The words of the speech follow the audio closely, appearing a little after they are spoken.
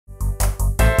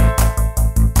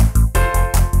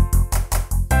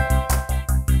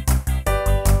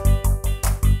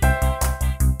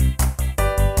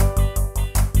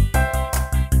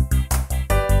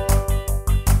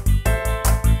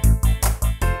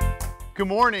Good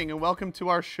morning and welcome to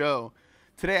our show.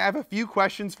 Today I have a few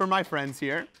questions for my friends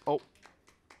here.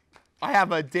 I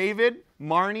have David,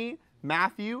 Marnie,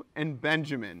 Matthew, and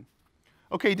Benjamin.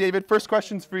 Okay, David, first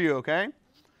question's for you, okay?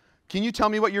 Can you tell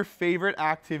me what your favorite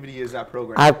activity is at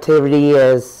program? Activity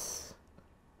is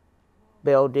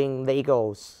building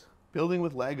Legos. Building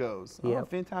with Legos. Yep. Oh,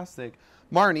 fantastic.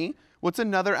 Marnie, what's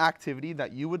another activity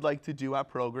that you would like to do at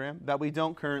program that we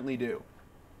don't currently do?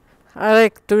 I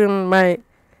like doing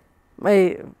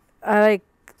I like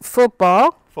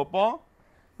football. Football?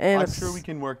 And I'm sure we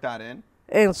can work that in.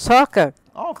 And soccer.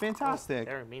 Oh, fantastic.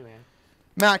 They're me, man.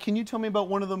 Matt, can you tell me about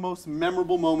one of the most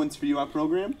memorable moments for you at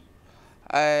program?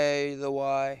 The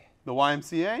Y. The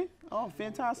YMCA? Oh,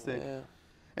 fantastic. Yeah.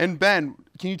 And Ben,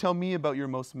 can you tell me about your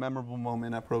most memorable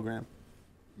moment at program?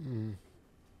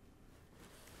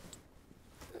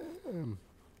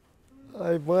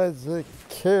 I was a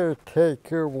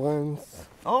caretaker once.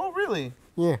 Oh, really?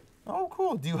 Yeah. Oh,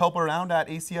 cool. Do you help around at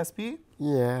ACSP?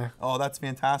 Yeah. Oh, that's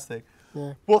fantastic.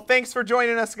 Yeah. Well, thanks for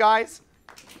joining us, guys.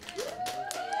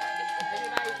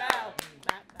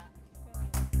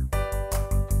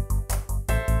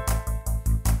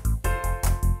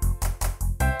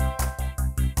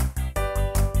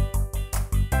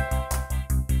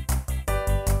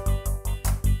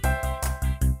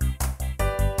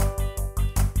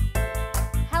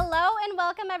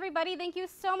 Everybody, thank you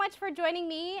so much for joining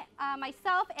me,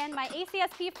 myself and my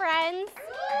ACSP friends.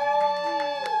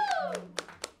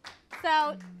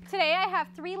 So today I have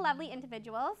three lovely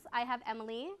individuals. I have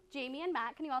Emily, Jamie, and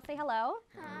Matt. Can you all say hello?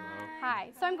 Hi.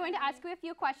 So I'm going to ask you a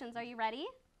few questions. Are you ready?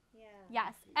 Yeah.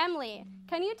 Yes. Emily,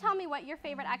 can you tell me what your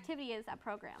favorite activity is at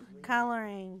program?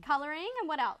 Coloring. Coloring, and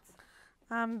what else?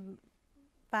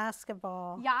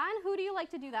 Basketball. Yeah, and who do you like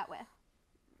to do that with?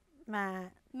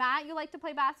 Matt. Matt, you like to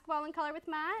play basketball and color with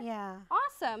Matt? Yeah.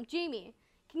 Awesome. Jamie,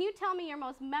 can you tell me your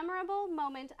most memorable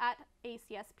moment at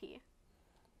ACSP?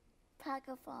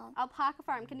 Alpaca Farm. Alpaca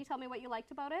Farm. Can you tell me what you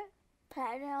liked about it?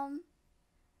 Petting them,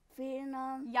 feeding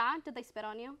them. Yeah? Did they spit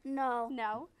on you? No.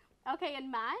 No? Okay,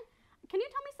 and Matt, can you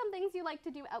tell me some things you like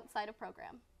to do outside of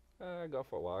program? I go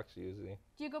for walks usually.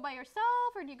 Do you go by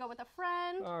yourself or do you go with a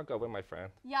friend? I go with my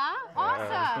friend. Yeah?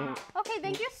 Awesome. Okay,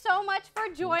 thank you so much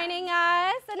for joining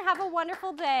us and have a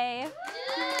wonderful day.